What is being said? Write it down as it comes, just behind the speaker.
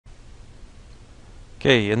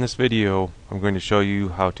Okay, in this video I'm going to show you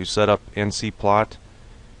how to set up NCplot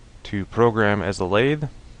to program as a lathe.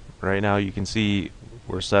 Right now you can see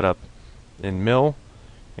we're set up in mill,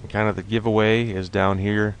 and kind of the giveaway is down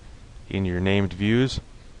here in your named views.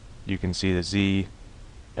 You can see the Z,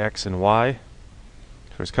 X, and Y.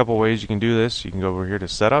 There's a couple ways you can do this. You can go over here to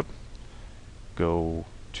setup, go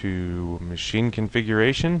to machine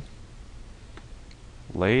configuration,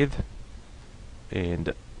 lathe,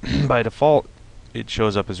 and by default it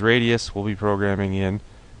shows up as radius. We'll be programming in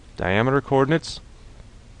diameter coordinates.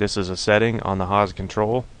 This is a setting on the Haas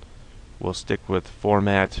control. We'll stick with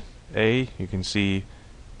format A. You can see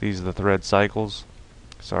these are the thread cycles,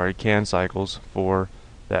 can cycles for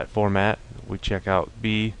that format. We check out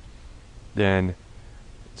B, then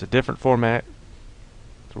it's a different format,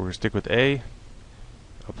 so we're going to stick with A,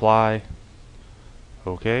 apply,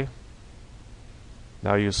 OK.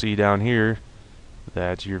 Now you'll see down here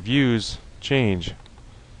that your views change.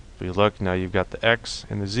 If you look, now you've got the X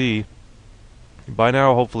and the Z. By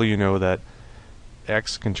now hopefully you know that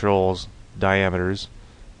X controls diameters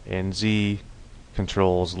and Z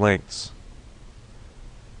controls lengths.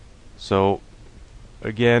 So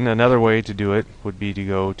again, another way to do it would be to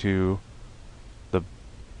go to the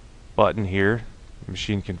button here,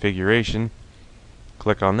 machine configuration,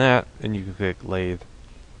 click on that, and you can click lathe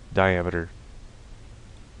diameter.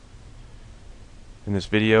 In this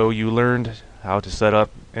video you learned how to set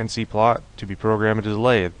up NCplot to be programmed as a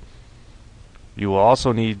lathe. You will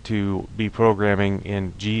also need to be programming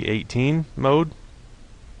in G18 mode.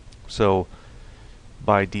 So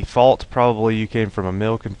by default probably you came from a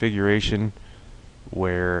mill configuration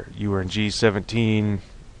where you were in G17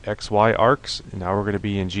 XY arcs, and now we're going to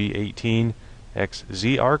be in G18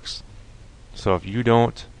 XZ arcs. So if you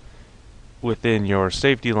don't, within your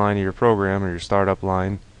safety line of your program or your startup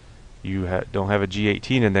line, you don't have a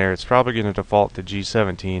G18 in there, it's probably going to default to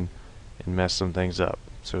G17 and mess some things up.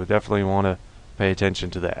 So definitely want to pay attention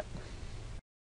to that.